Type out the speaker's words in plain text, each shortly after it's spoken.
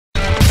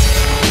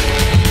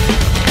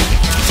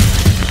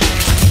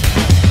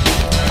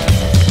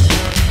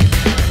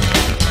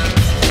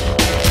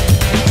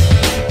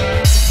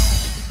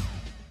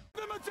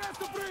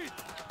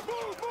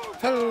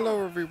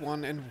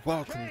and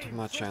welcome to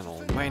my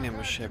channel. My name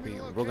is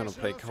Sheppy. We're gonna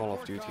play Call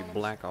of Duty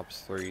Black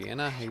Ops 3,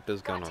 and I hate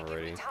this gun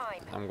already.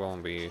 I'm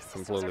gonna be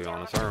completely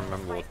honest. I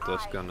remember what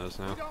this gun is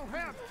now.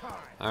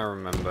 I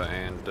remember,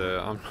 and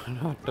I'm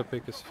not the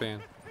biggest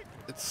fan.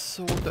 It's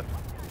so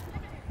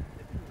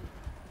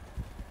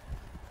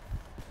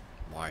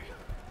Why?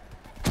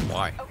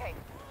 Why? Okay,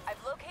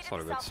 I've located It's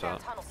not a the good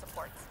southbound start. tunnel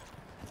supports.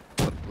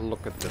 But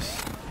look at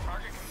this.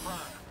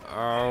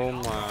 Oh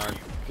my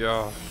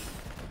god.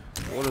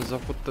 What is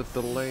up with the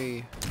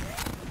delay?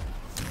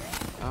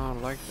 I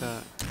don't like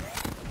that.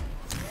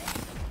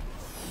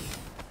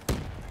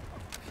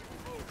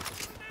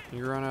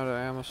 You run out of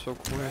ammo so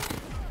quick.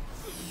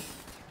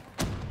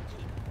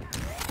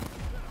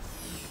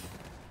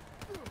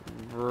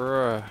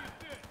 Bruh.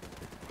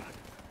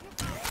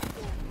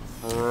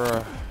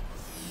 Bruh.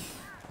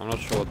 I'm not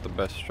sure what the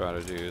best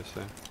strategy is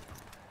there.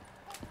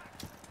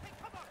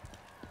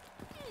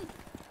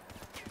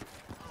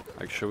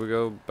 Like, should we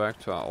go back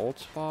to our old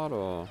spot,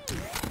 or?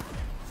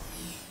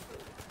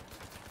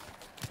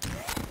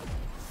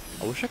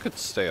 I wish I could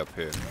stay up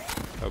here.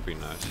 That would be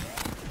nice.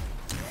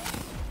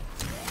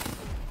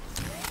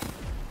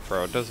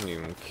 Bro, it doesn't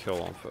even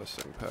kill on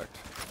first impact.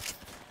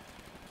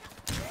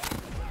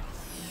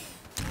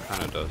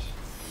 Kinda does.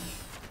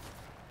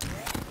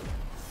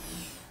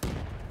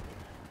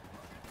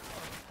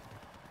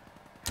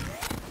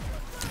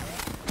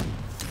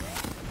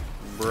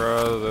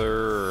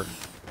 Brother.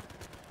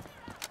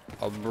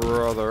 A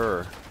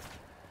brother.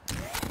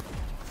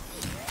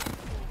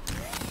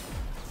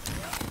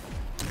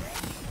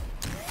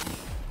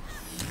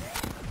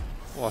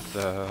 What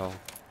the hell?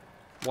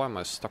 Why am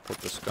I stuck with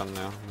this gun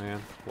now,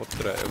 man? What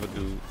did I ever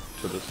do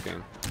to this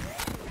game?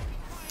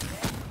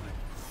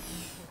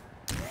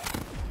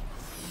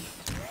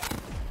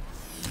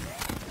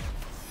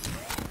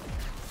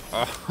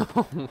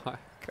 Oh my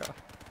god.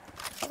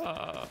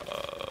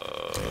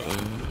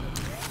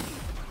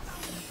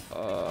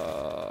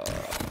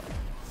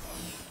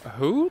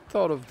 Who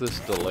thought of this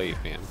delay,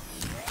 man?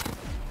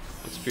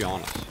 Let's be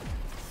honest.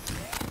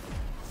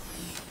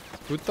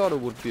 Who thought it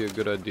would be a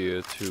good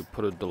idea to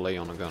put a delay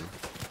on a gun?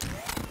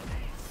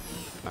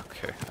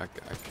 Okay, I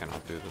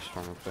cannot do this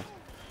from up there.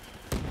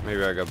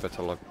 Maybe I got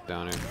better luck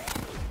down here.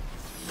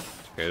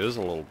 Okay, it is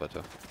a little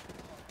better.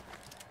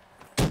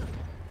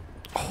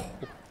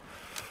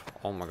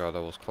 Oh my god,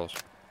 that was close.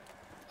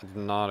 I did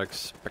not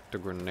expect a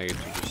grenade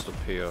to just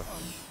appear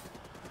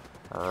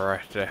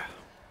right there.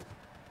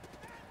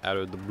 Out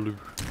of the blue.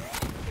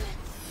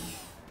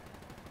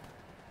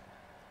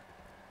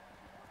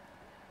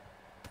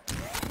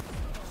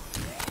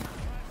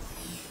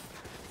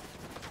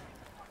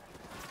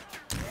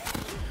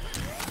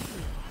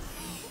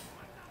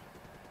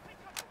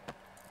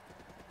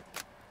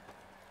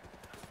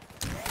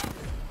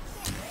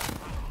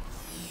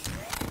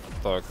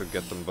 Thought I could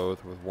get them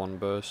both with one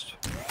burst.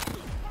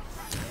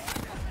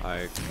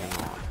 I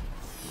cannot.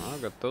 I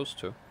got those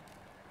two.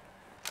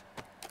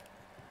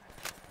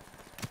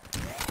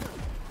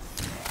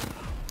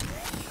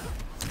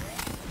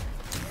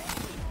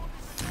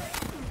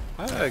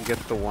 How did I get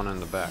the one in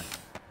the back?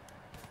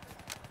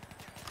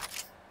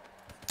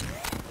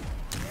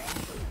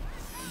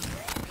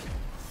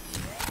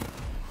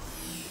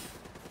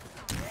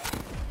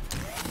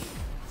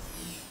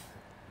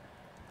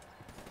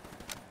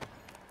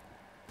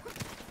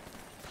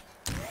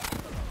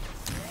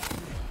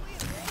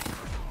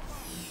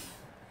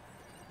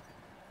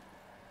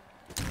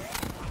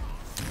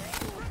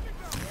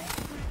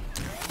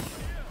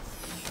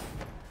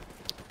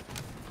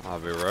 I'll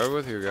be right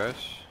with you guys.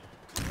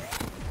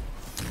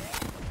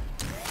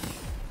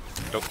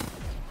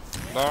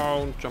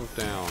 Don't jump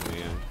down,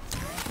 man.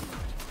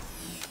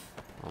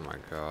 Oh my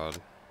god.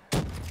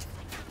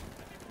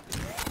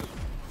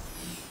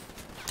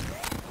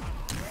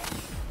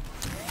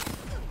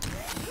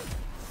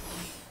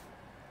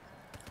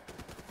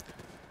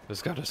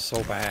 This gun is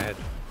so bad.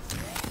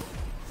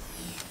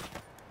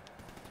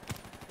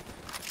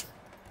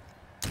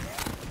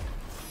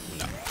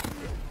 No.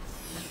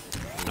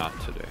 Not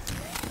today.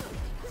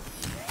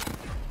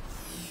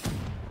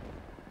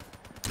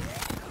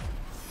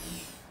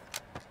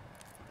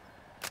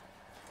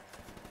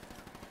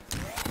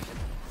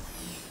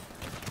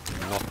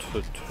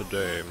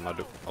 Today,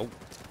 mother. Oh,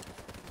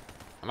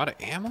 I'm out of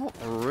ammo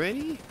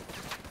already?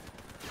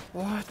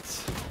 What?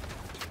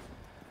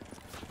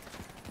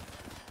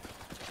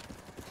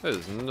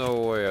 There's no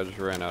way I just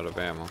ran out of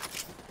ammo.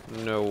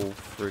 No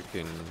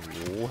freaking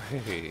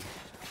way.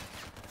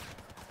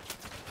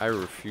 I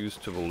refuse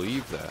to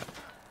believe that.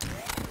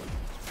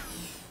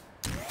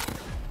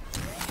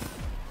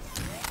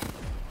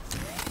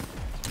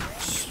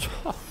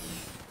 Stop.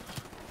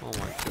 Oh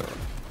my god.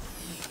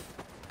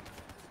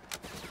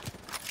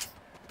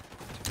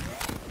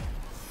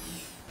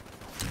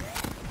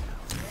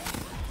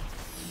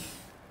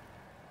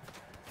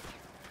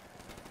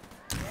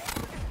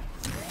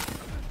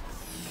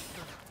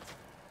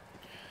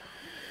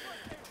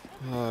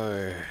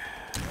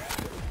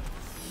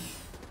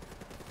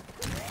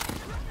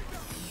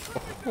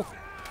 Oh,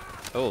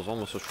 that was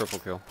almost a triple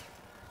kill.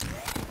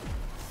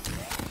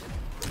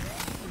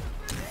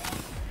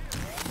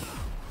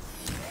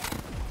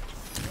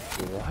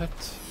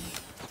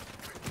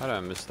 How did I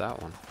miss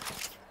that one?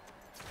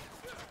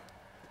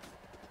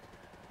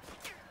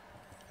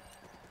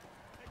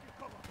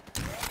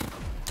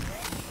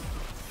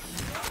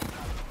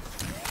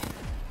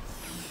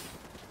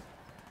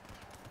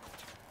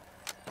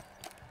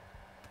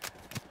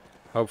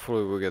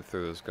 Hopefully we'll get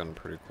through this gun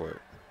pretty quick.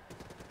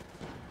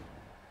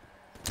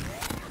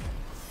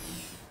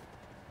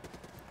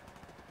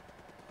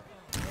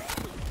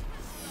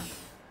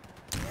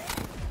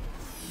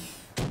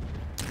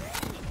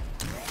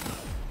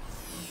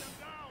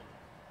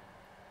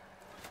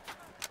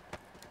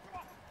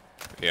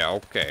 Yeah,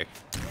 okay.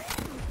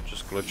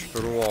 Just glitch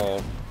through the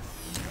wall.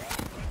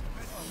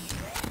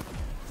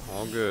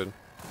 All good.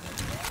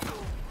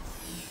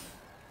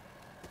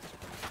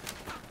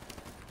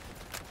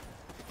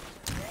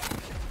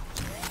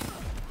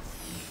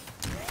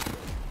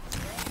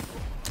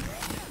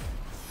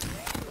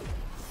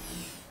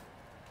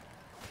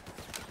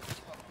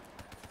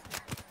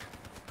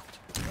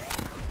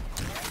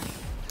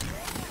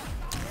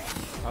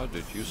 How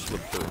did you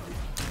slip through?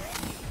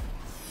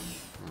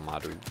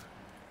 Madu.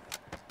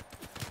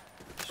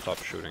 Stop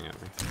shooting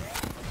at me.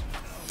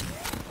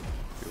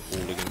 You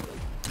hooligan.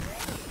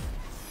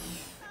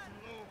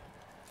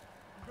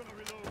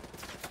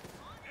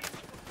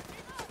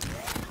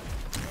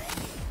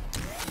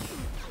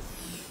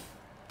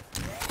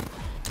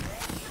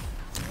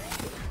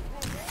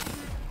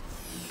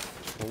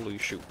 Holy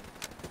shoot.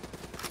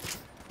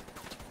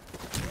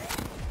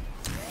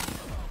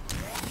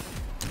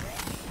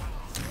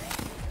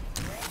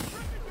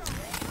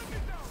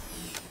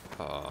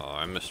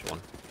 I missed one.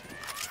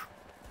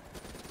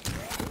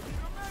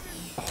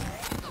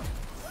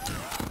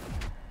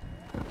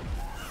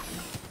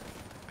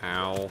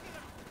 Ow.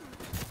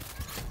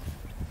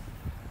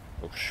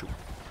 Oh shoot.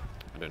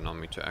 I did not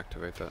mean to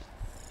activate that.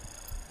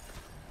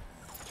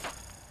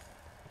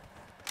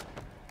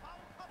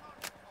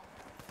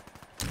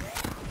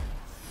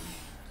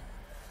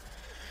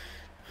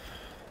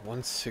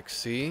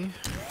 $160.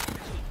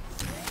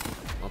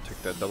 I'll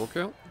take that double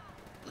kill.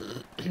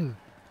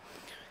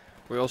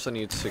 We also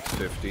need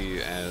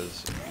 650,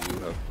 as you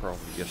have probably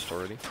guessed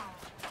already.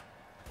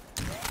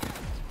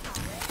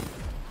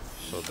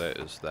 So that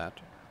is that.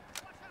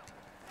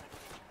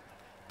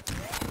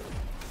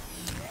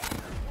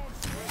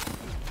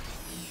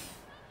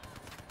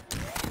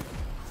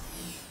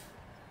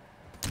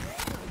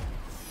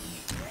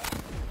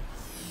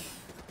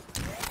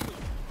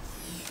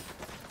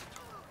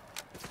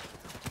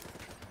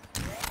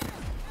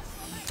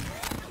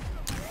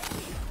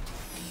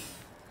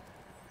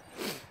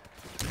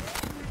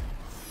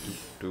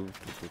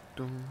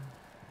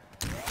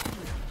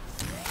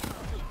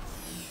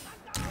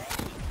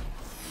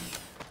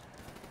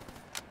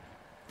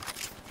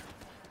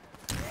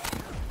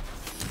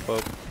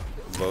 Boop,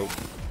 boop,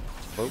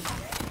 boop.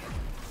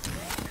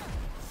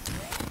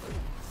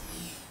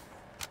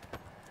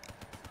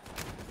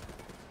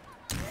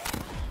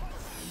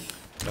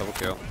 Double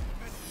kill.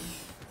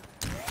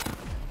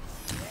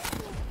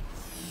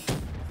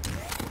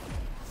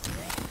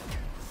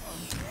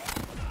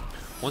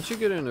 Once you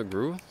get in a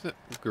groove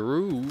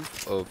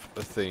of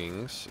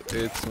things,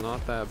 it's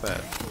not that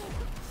bad.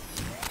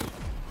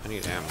 I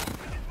need ammo.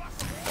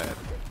 Bad.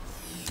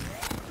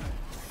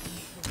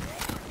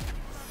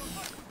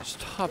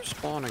 Stop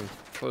spawning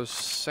for a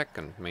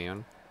second,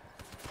 man.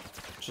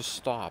 Just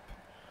stop.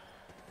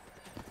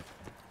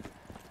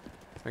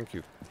 Thank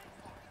you.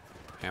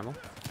 Ammo?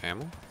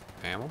 Ammo?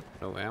 Ammo?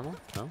 No ammo?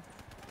 No?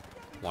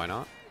 Why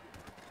not?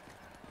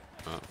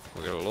 Oh,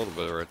 we got a little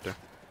bit right there.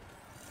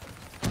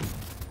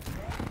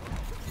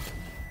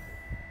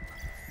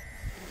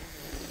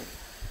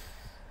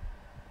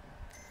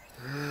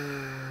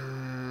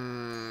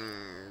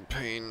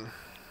 Pain.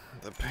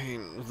 The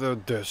pain. The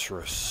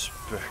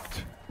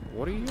disrespect.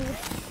 What are you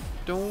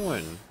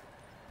doing?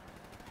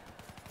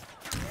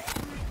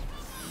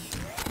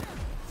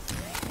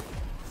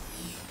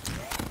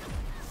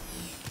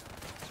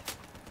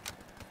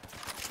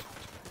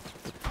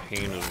 The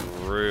pain is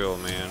real,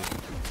 man.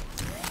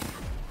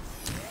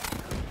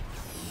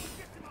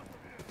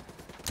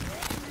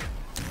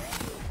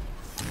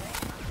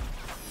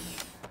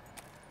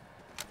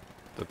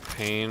 The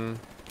pain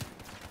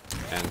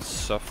and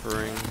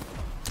suffering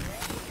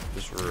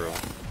is real.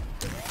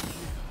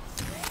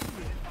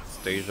 It's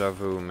deja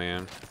vu,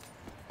 man.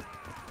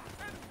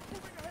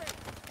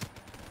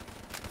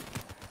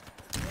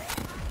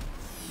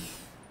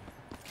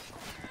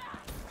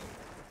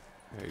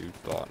 Yeah, you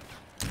thought.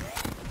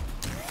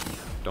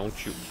 Don't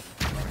shoot.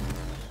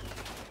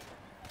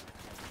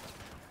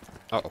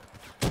 Uh-oh.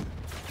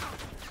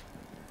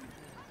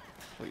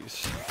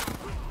 Please.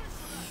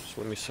 Just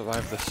let me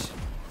survive this.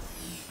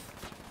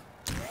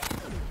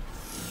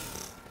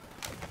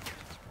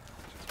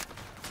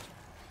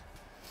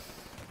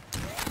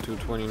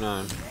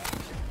 $229.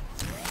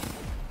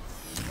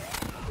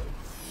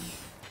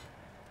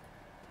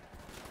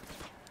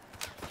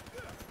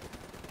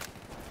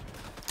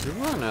 We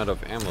run out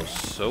of ammo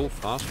so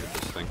fast with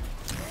this thing.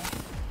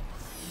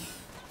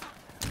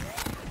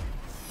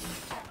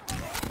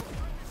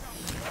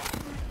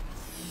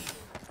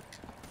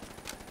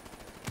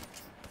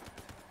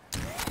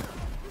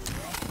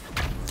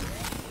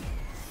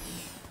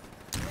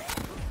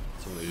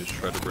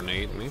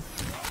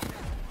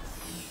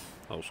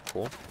 That was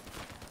cool.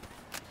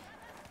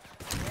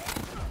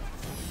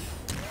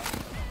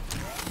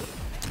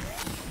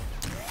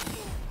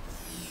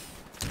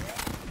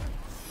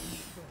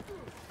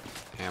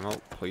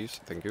 Ammo, please.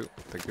 Thank you.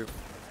 Thank you.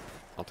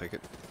 I'll take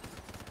it.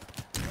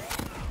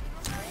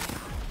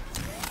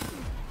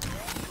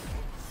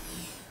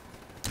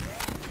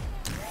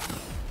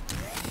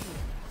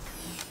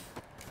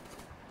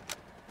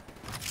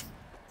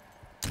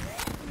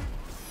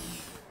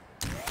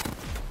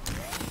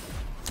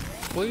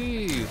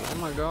 Please! Oh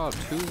my god,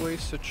 2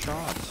 wasted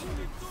shots.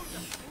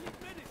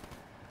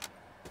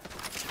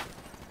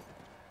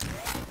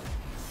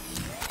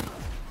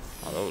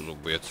 Oh, that was a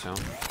weird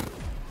sound.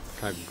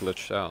 Kinda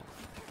glitched out.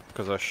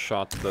 Because I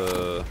shot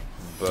the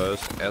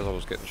burst as I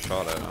was getting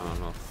shot at. I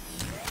don't know.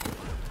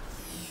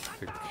 I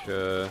think it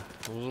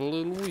was a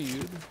little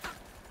weird.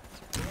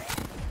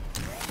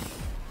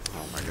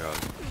 Oh my god.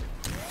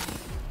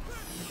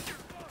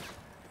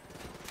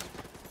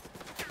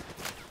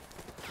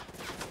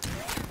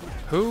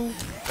 Who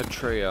at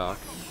Treyarch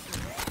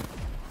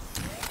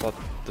thought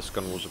this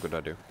gun was a good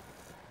idea?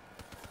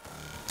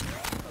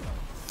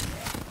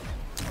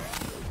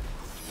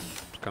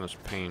 It's kind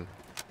of pain.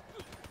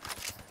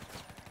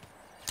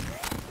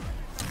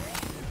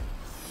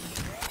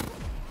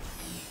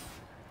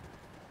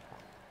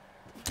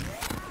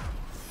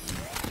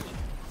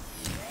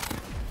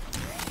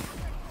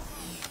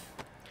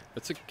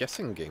 It's a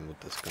guessing game with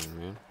this gun,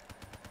 man.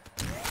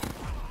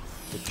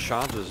 It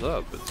charges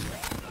up.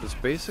 It's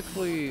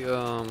basically,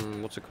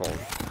 what's it called?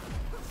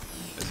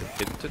 Is it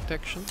hit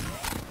detection?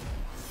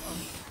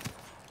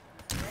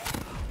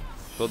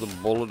 So the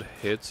bullet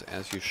hits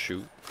as you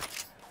shoot,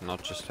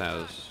 not just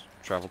has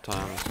travel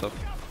time and stuff.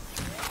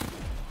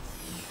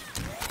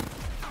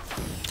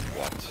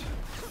 What?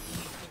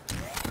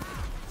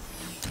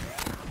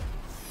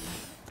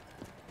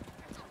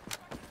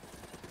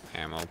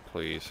 Ammo,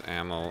 please.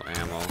 Ammo,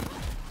 ammo.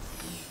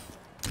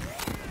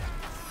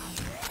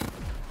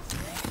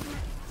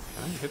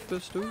 Can I hit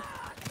this dude?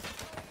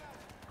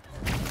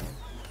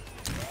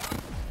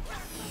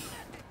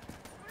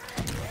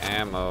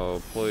 Ammo,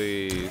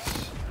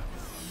 please.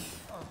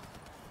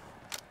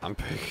 I'm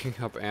picking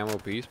up ammo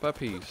piece by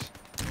piece.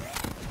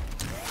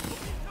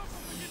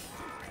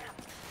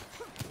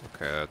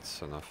 Okay,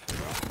 that's enough.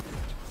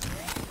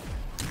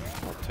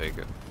 I'll take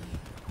it.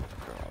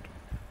 God.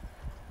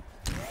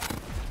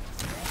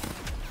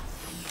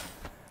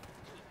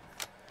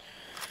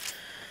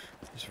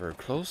 It's very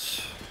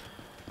close.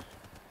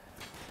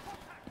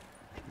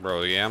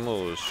 Bro, the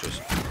ammo is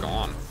just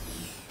gone.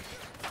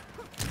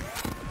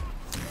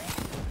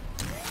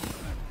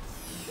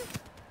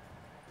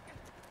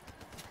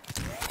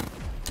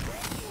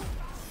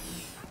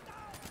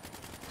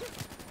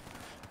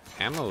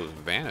 Ammo is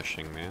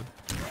vanishing, man.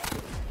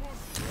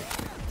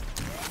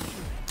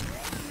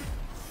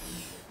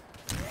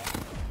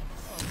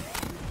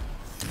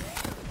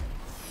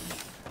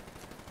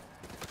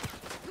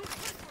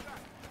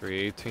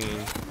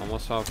 $318,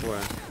 almost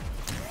halfway.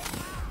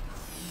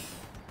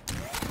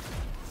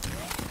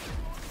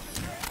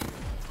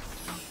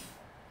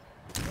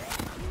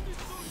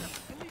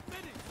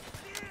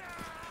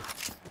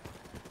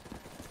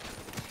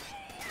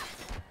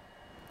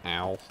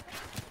 Ow.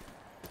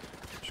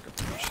 Just got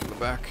punched in the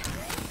back.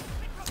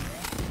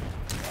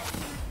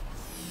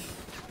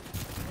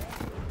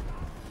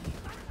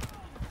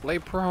 Lay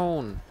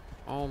prone.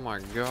 Oh my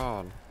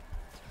god.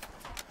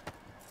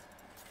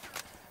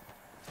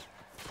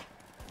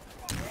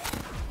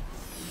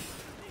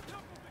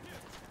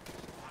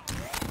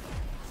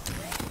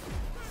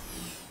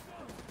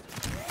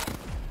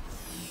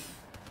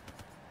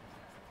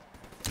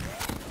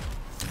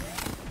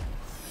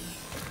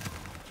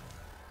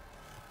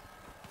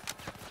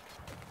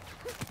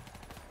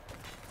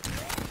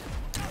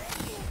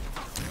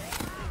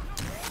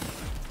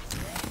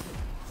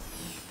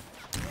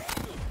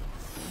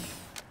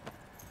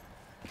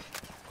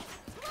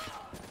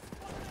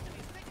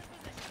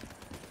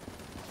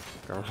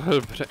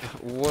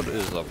 What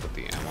is up with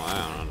the ammo? I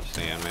don't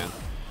understand, man.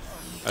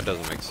 That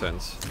doesn't make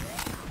sense.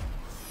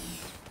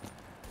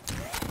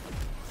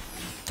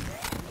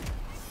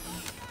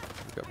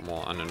 We've got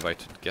more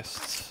uninvited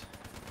guests.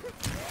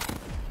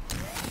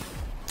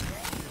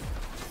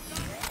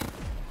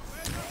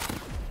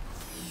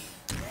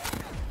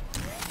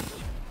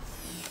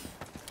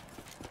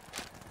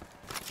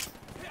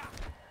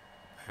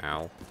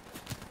 Ow.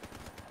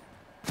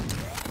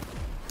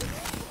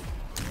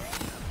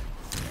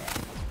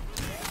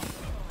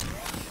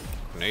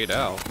 Grenade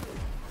out.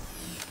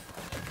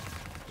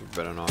 You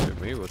better not hit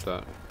me with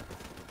that.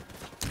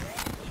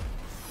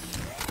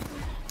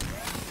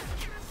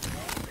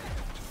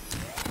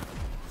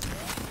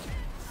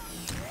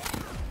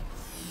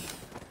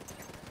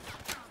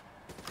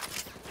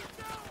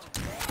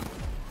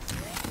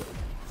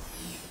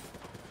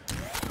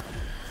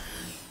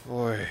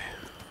 Boy.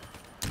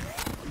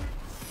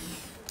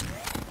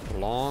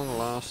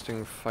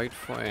 Long-lasting fight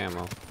for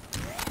ammo.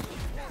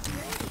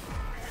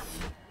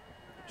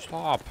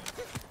 Stop.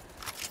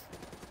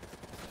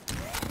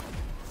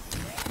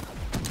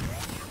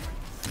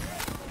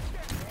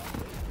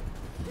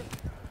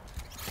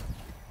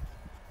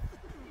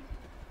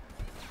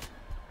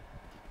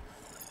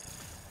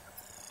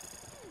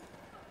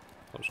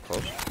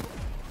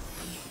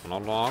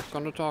 not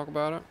gonna talk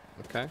about it,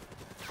 okay?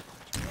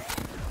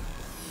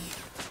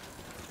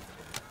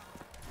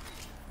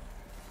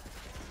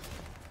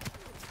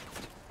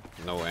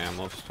 No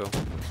ammo still.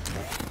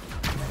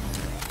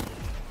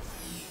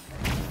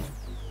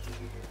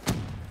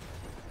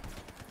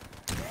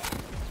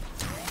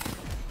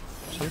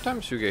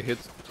 Sometimes you get hit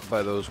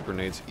by those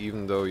grenades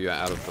even though you're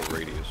out of the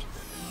radius.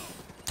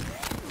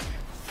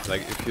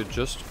 Like, if you're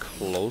just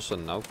close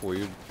enough where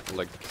you,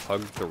 like,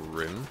 hug the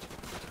rim,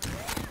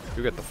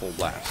 you get the full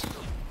blast.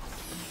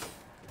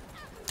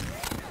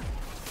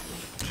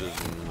 Which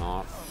is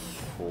not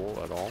cool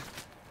at all.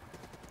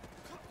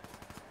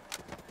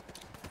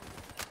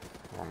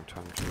 Wrong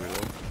time to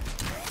reload.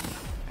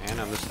 And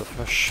I missed the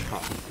first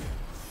shot.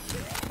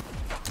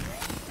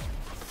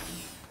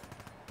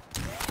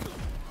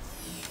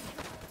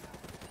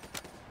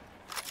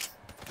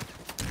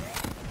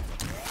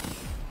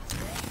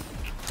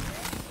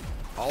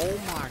 Oh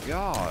my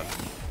god.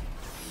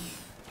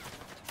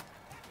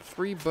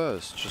 3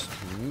 bursts just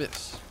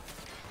miss.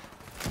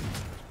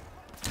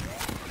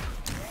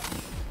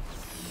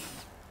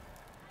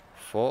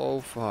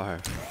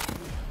 $405.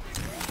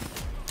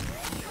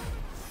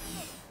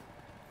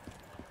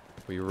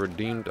 We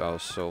redeemed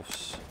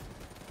ourselves.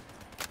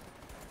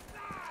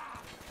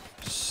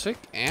 Sick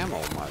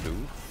ammo, my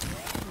dude.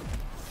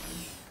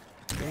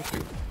 Thank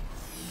you.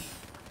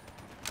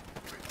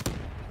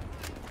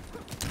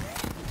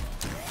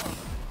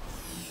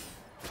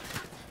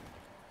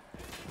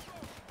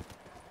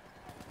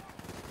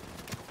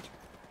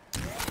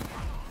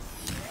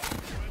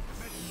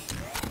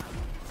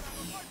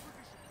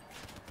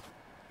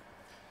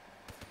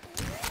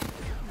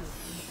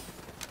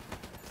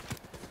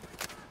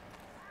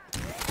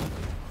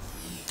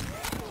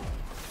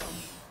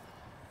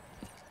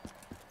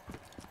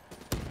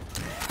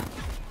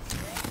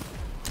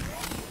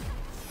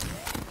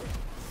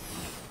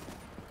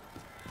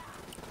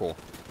 Cool.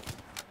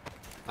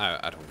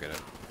 I don't get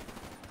it.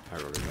 I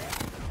really don't.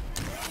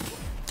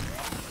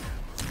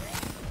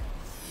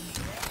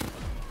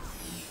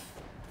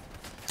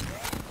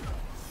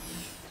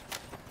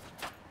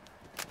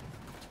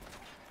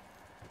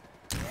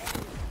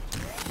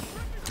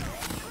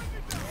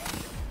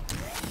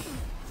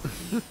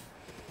 He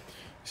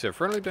said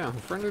friendly down,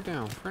 friendly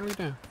down, friendly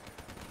down.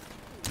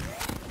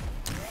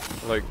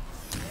 Like,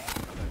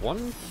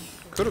 one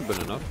could have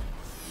been enough.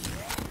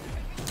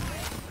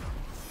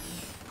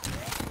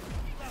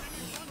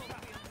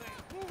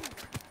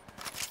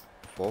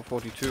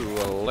 $442,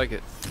 I like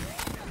it.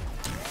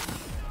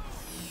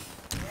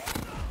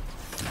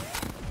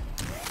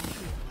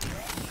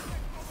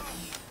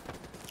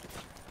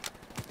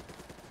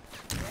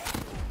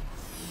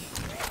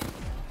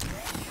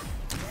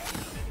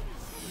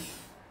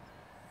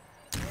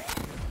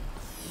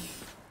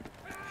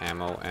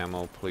 Ammo,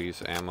 ammo,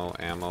 please, ammo,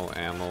 ammo,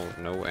 ammo,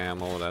 no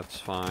ammo, that's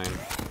fine.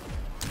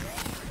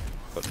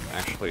 But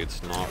actually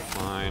it's not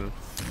fine.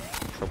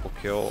 Triple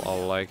kill, I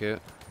like it.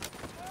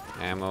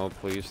 Ammo,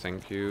 please,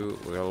 thank you.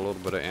 We got a little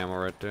bit of ammo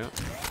right there.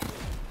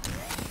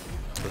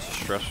 This is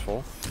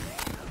stressful.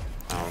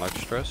 I don't like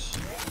stress.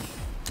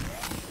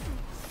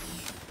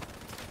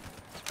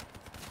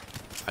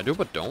 I do,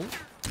 but don't.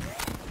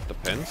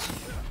 Depends.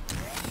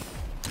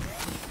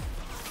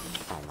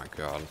 Oh my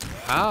god.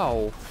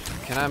 How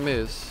can I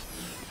miss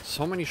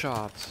so many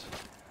shots?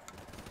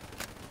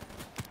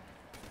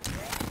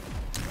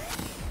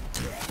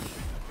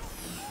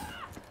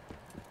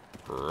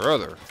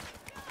 Brother.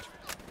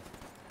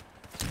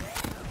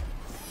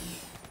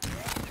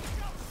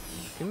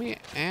 Give me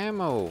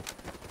ammo.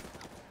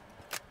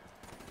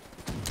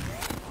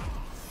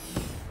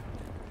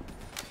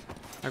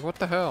 Like, what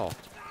the hell?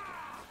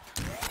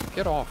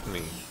 Get off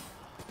me.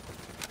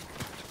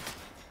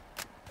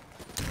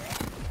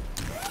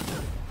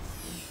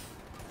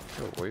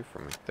 Get away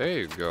from me. There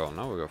you go.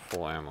 Now we got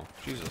full ammo.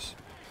 Jesus.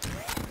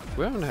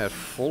 We haven't had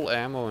full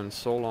ammo in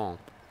so long.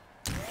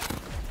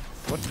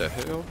 What the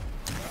hell?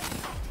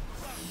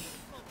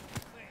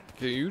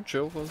 Can you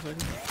chill for a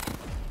second?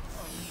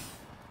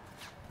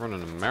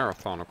 Running a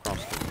marathon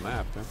across the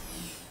map, man.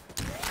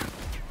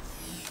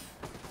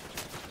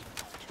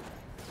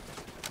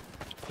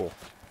 Cool.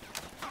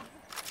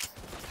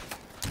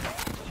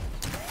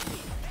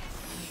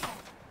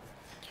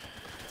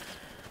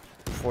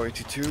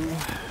 $482.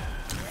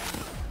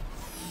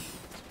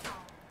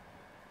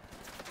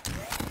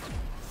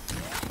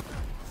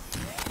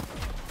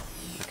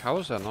 Like, how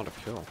is that not a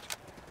kill?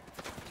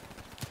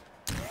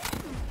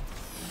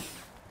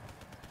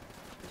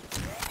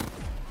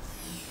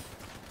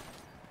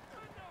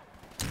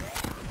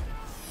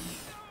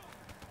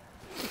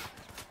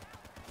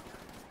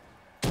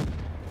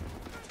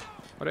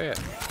 What are you at?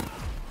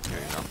 There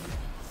you go.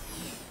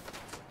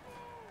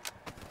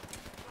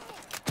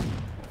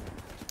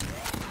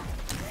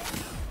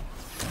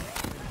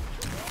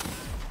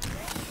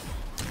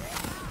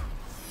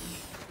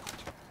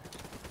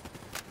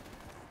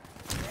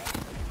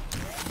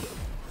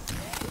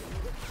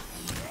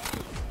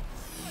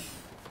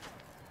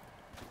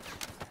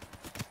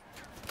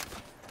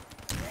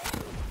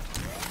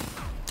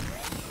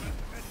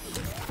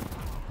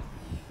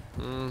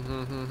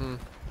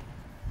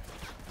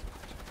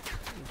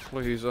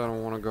 Please, I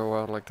don't want to go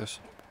out like this.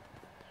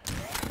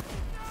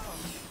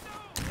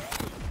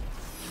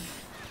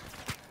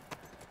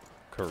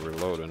 Could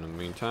reload in the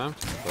meantime,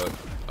 but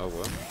oh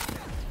well.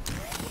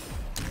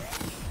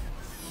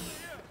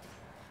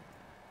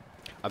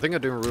 I think I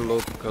didn't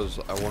reload because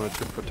I wanted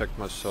to protect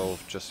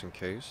myself just in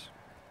case.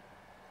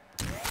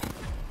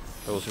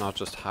 That was not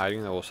just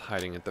hiding, that was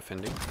hiding and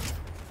defending.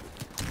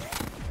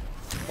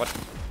 What?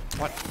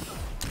 What?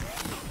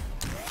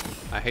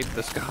 I hate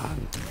this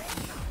gun.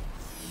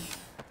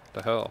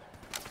 The hell?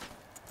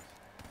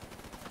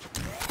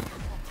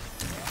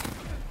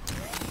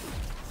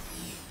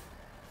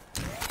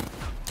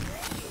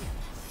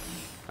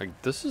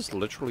 Like, this is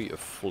literally a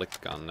flick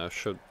gun. That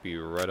should be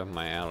right up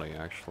my alley,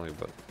 actually,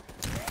 but...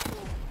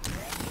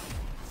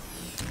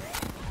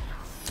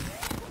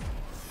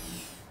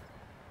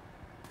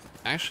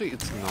 Actually,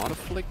 it's not a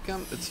flick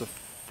gun, it's a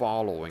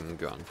following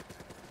gun.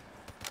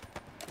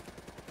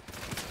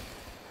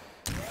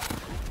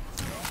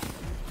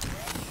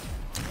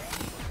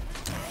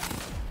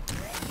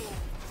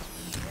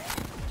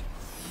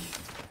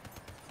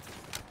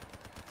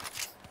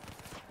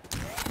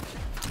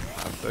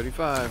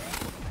 .35.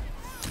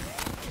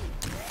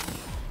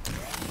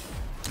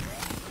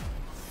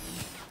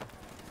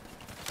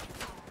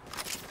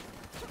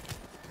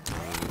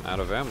 I'm out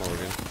of ammo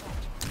again.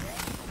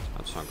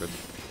 That's not good.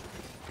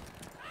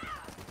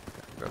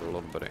 Got a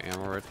little bit of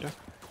ammo right there.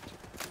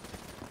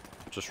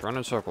 Just run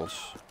in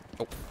circles.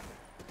 Oh.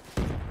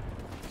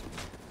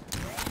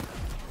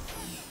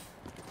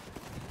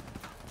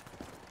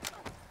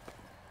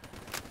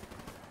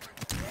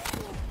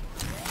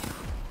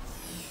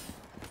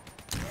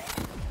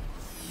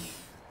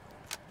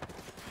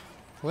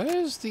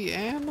 Where's the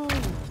ammo?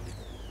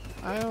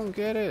 I don't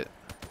get it.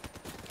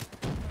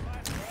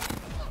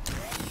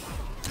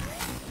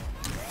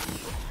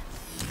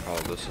 Oh,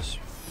 this is...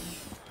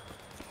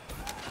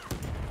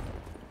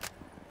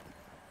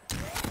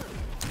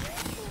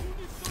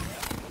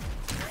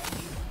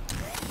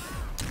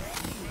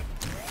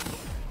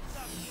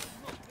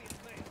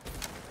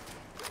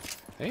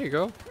 There you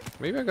go.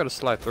 Maybe I gotta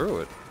slide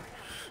through it.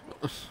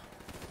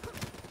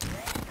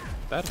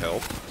 That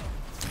helped.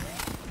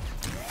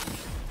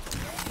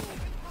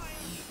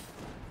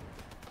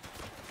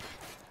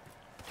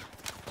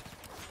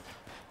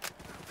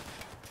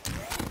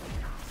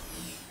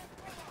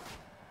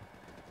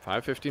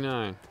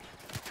 .559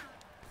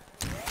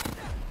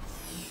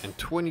 and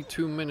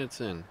 22 minutes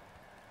in.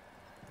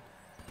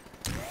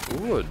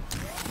 We were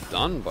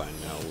done by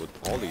now with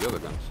all the other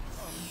guns.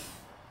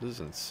 This is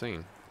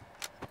insane.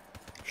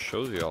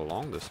 Shows you how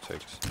long this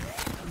takes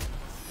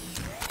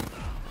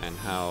and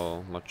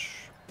how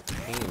much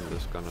pain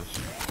this gun is.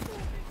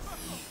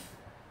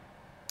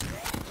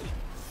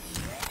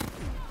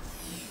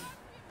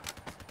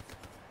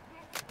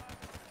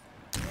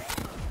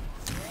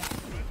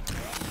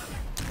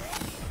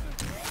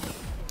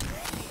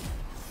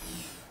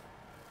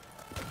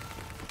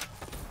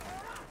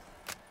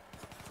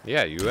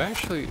 Yeah, you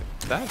actually,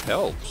 that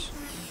helps.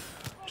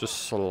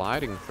 Just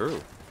sliding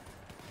through.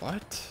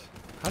 What?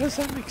 How does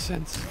that make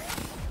sense?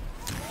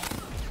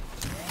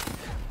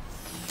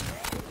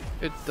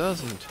 It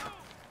doesn't.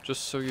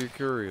 Just so you're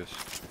curious.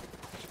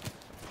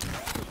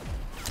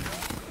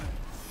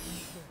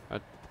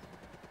 That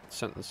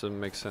sentence didn't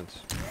make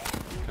sense.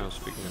 Kind of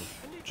speaking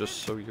of,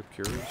 just so you're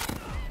curious.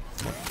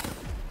 What?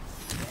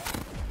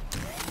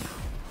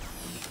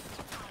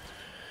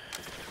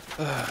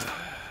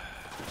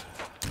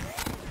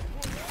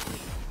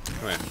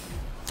 Come here.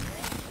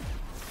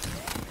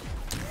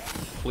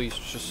 Please,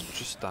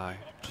 just die.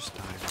 Just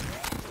die.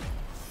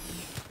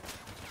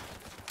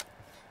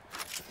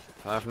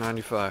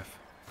 595.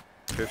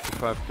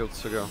 55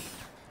 kills to go.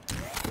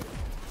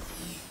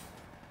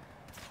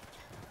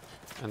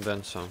 And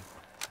then some.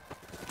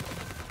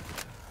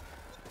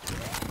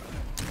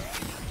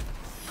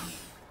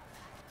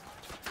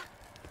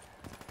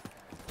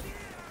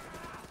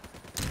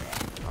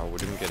 Oh, we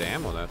didn't get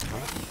ammo that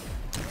time.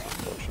 That's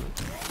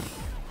unfortunate.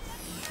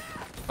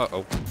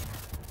 Uh-oh.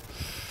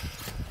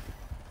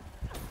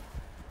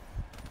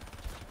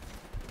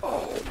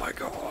 Oh my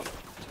god.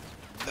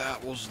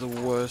 That was the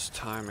worst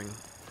timing.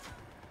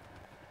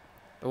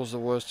 That was the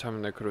worst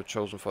timing they could have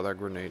chosen for that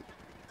grenade.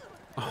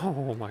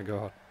 Oh my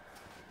god.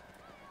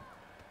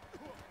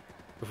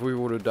 If we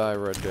would have died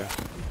right there.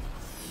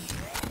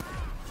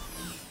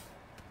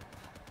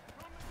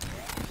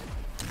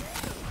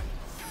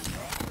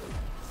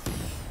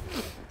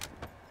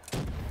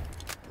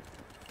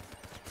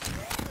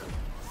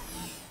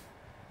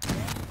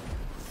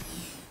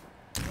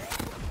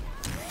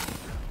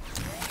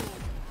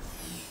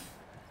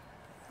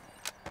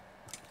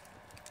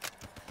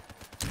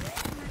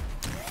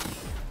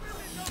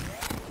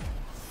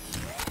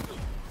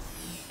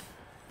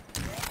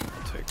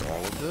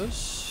 All of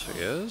this,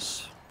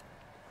 yes.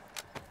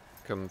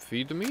 Come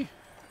feed me.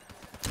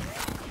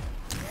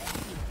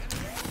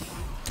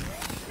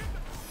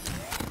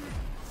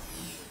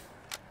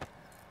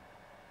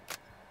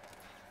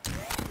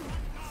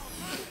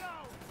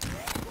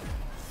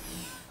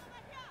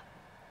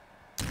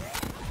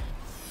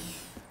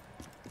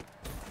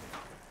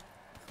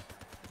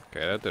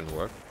 Okay, that didn't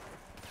work.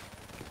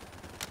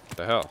 What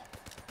the hell?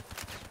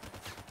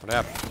 What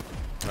happened?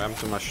 What happened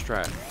to my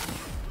strat?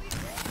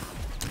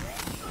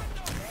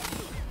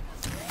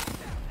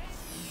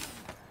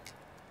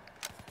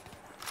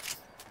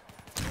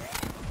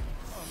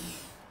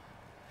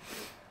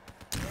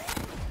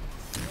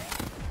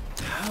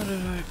 How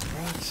did I...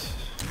 What?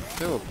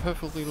 They were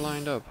perfectly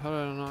lined up. How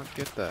did I not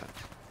get that?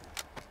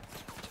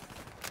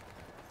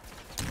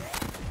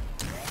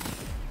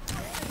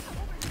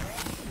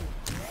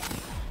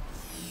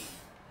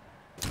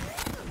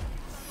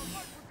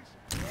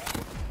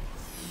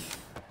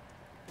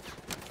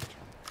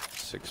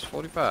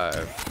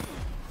 $6:45.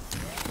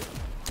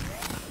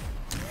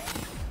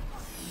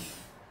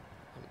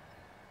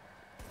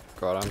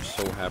 God, I'm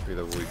so happy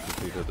that we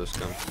completed this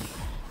gun.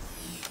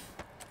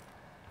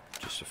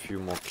 Just a few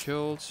more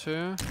kills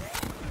here.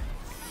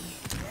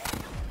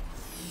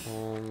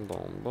 Boom,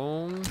 boom,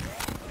 boom.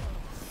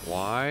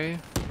 Why?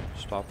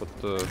 Stop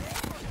with the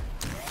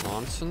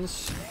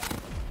nonsense.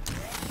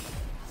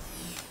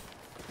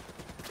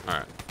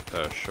 Alright,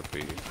 there should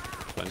be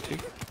plenty.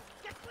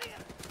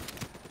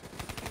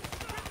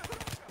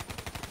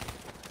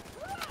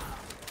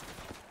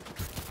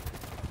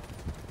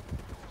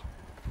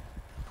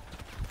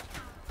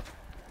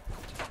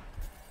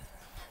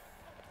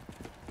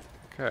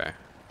 Okay,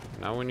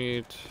 now we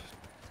need...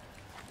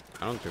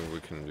 I don't think we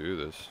can do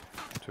this,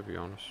 to be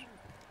honest.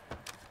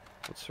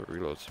 What's the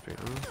reload speed,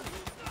 huh?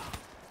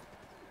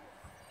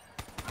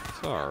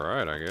 It's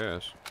alright, I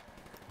guess.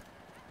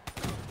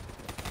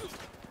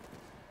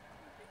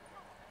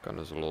 Gun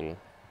is a little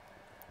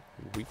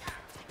weak,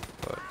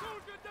 but...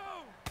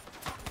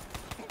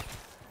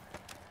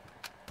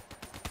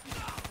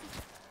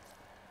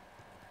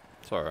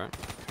 it's alright.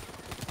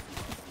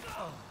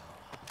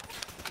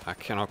 I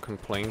cannot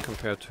complain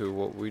compared to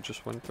what we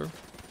just went through.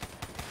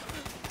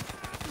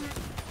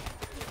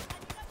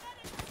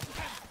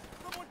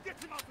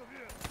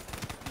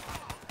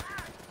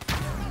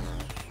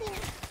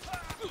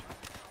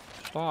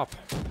 Stop.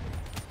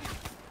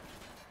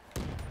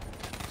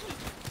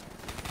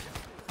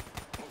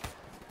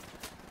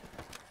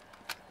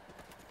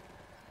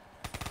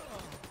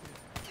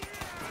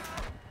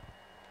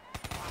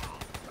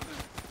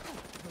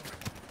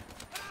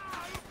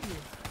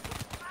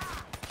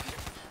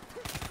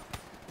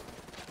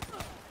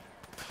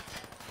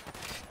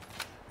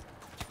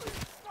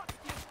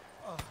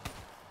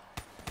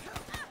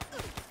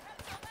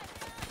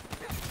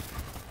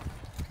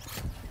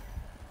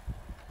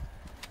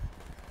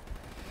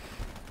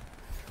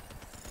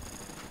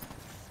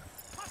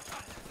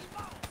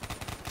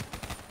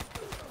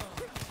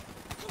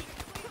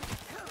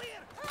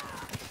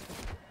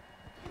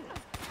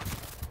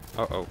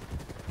 Uh-oh.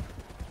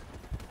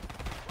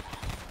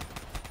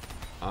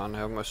 I don't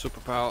have my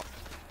superpower.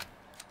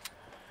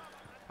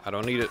 I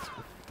don't need it.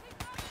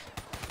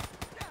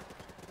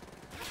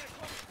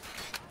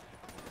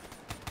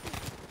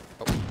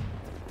 Oh.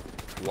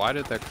 Why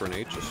did that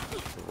grenade just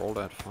roll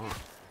that far?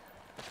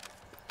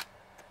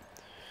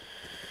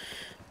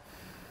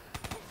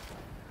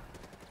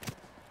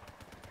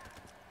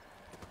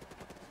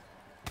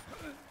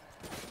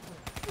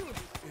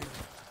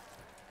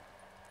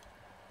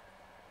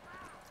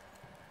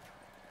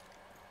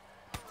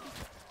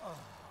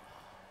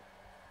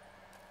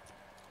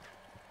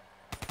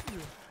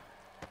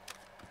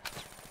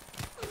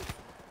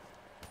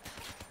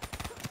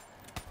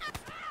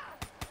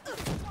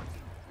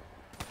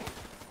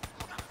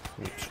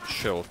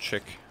 Chill,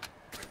 chick.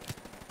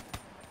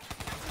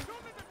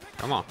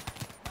 Come on.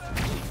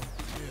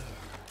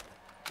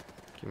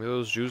 Give me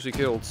those juicy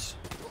kills.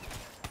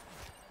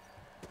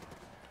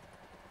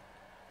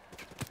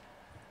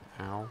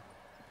 Ow.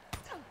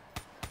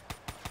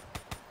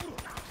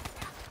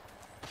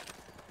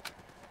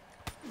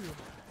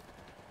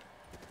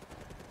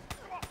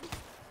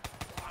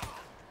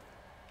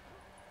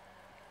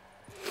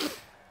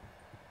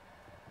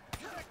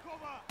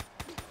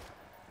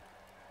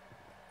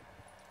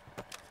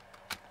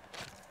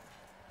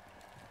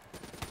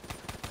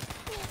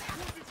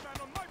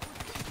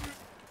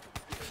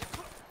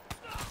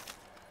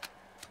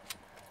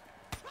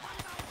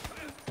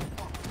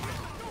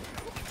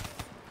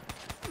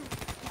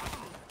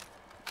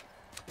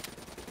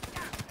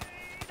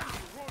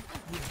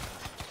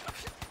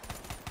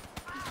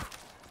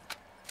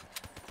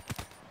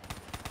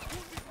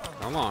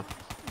 Come on.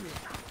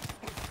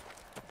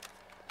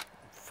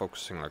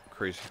 Focusing like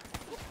crazy.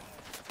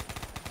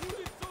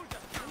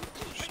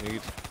 Just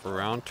need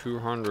around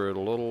 200, a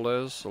little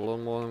less, a little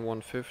more than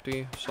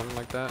 150, something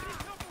like that.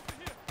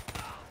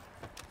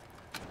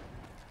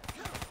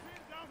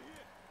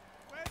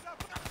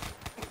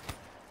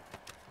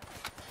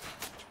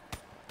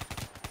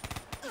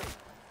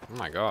 Oh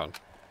my god.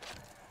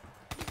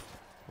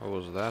 What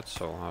was that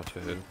so hard to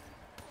hit?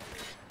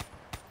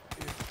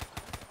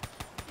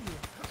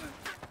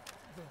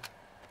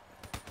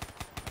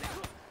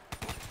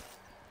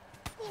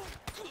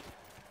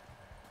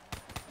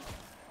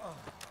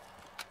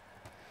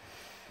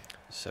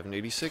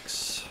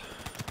 $786.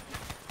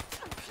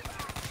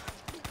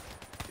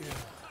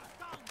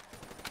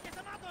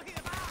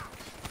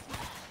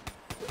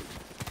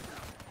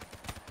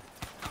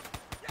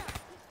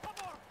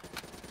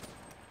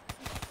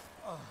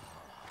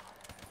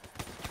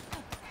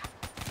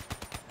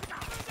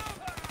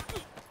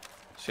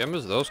 See, I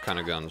miss those kind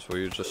of guns where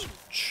you just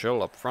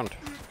chill up front.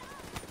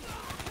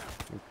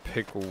 And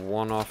pick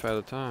one off at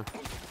a time.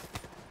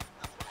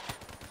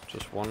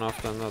 Just one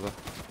after another.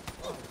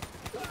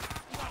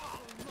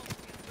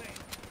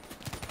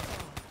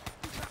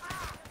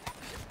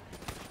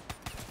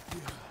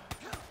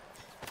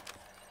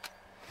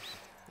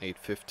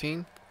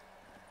 $8.15.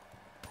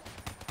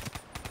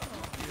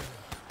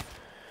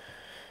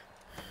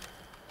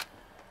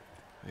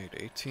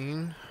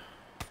 $8.18.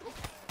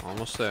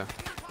 Almost there.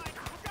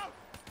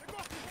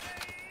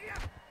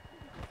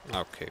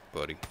 Okay,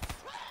 buddy.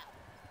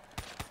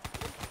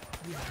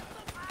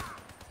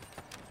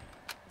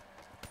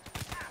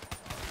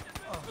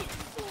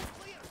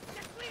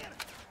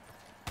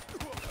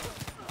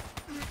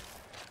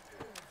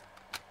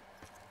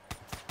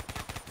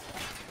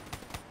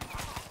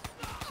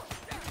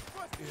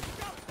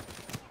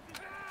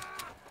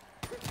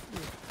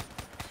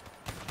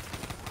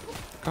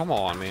 Come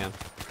on, man.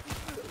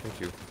 Thank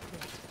you.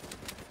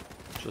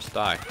 Just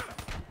die.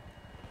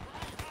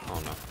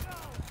 Oh no.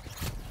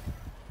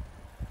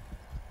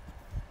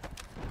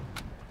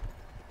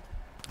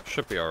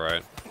 Should be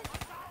alright.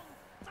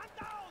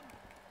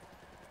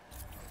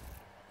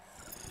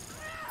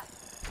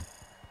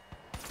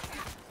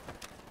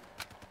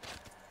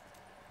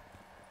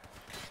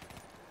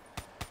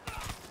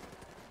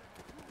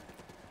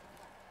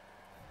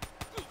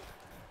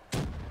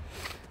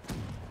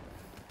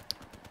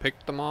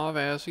 Picked them off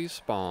as he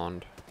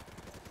spawned.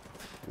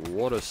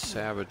 What a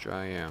savage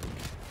I am.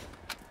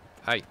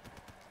 Hey,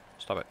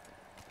 stop it.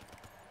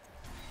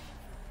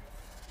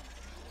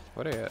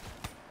 What are you at?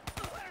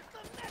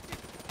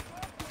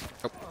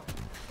 Oh.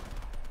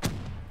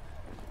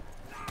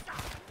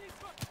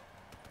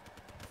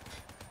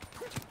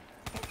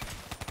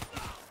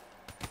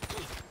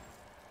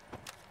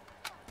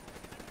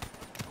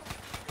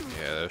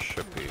 Yeah, that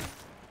should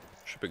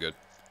be good.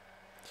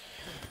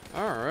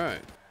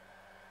 Alright.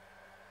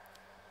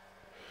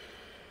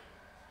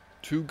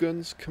 2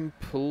 guns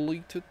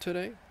completed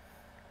today.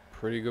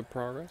 Pretty good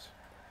progress.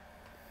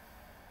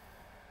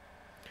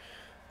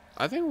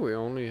 I think we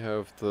only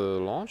have the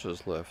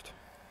launches left.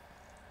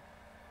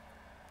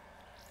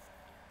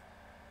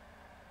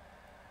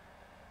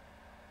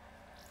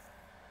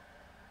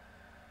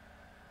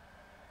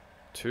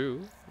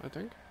 Two, I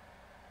think.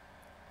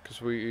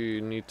 Because we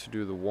need to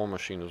do the war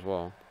machine as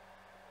well.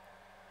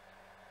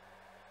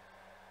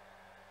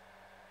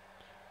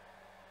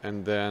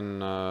 And then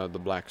the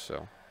black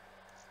cell.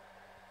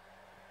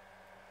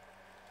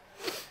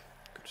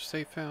 Go to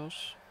safe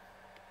house.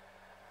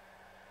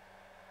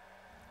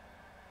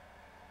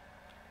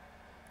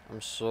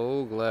 I'm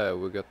so glad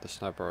we got the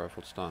sniper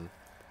rifles done.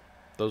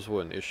 Those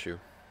were an issue.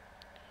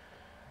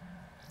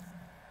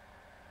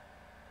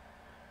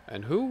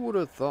 And who would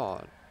have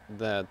thought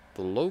that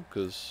the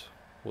Locust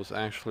was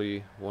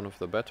actually one of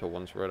the better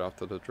ones right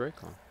after the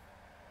Dracon?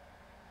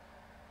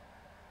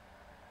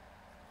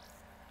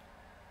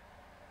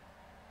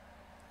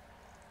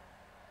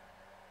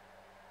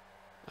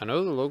 I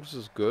know the Locust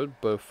is good,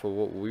 but for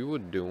what we were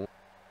doing,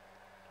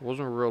 it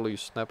wasn't really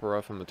sniper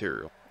rifle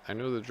material. I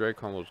knew the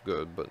Dracon was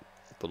good, but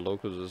the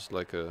Locust is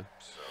like a,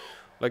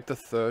 like the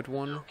third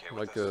one,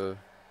 like a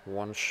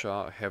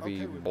one-shot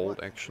heavy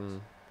bolt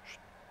action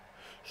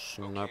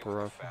sniper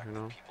rifle, you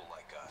know?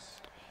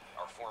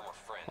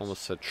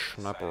 Almost said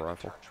sniper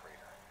rifle,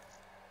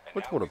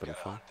 which would have been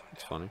fun.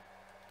 It's funny.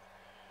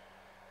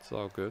 It's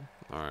all good.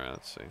 Alright,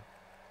 let's see.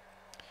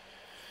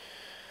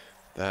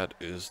 That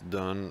is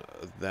done.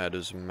 That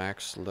is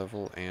max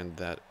level, and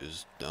that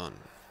is done.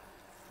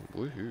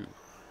 Woohoo.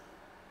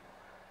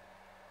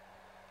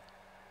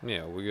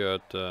 Yeah, we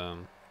got, let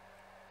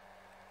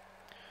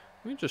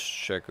me just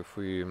check if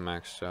we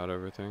maxed out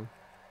everything.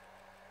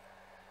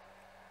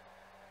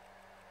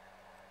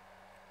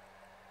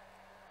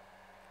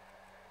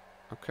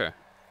 Okay.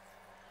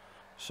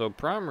 So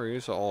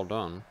primaries are all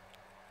done.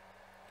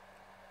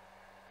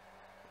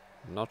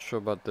 Not sure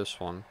about this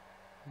one,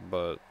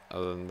 but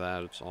other than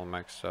that, it's all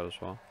maxed out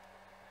as well.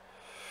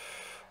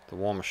 The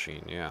war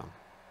machine, yeah.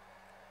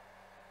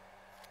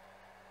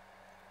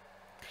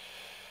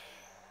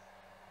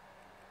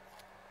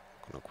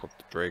 Gonna equip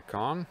the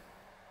Dracon.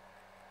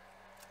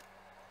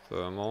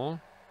 Thermal.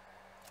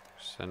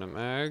 Extended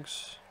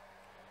mags.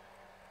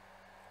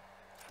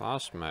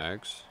 Fast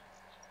mags.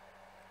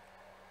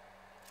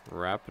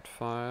 Rapid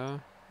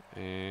fire.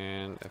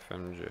 And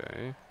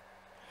FMJ.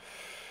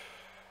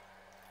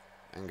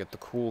 And get the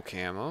cool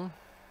camo.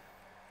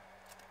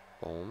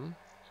 Boom.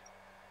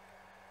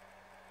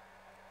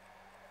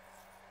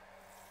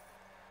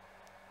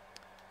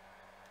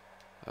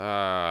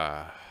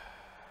 Yeah.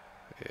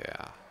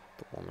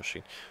 The war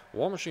machine.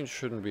 War machine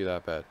shouldn't be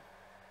that bad.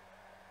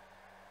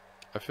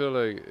 I feel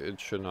like it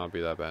should not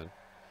be that bad.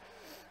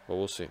 But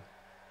we'll see.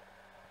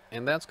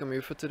 And that's gonna be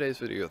it for today's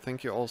video.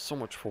 Thank you all so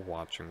much for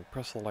watching.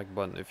 Press the like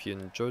button if you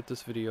enjoyed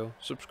this video.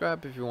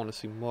 Subscribe if you want to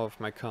see more of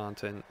my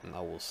content. And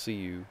I will see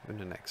you in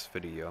the next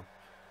video.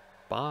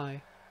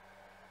 Bye.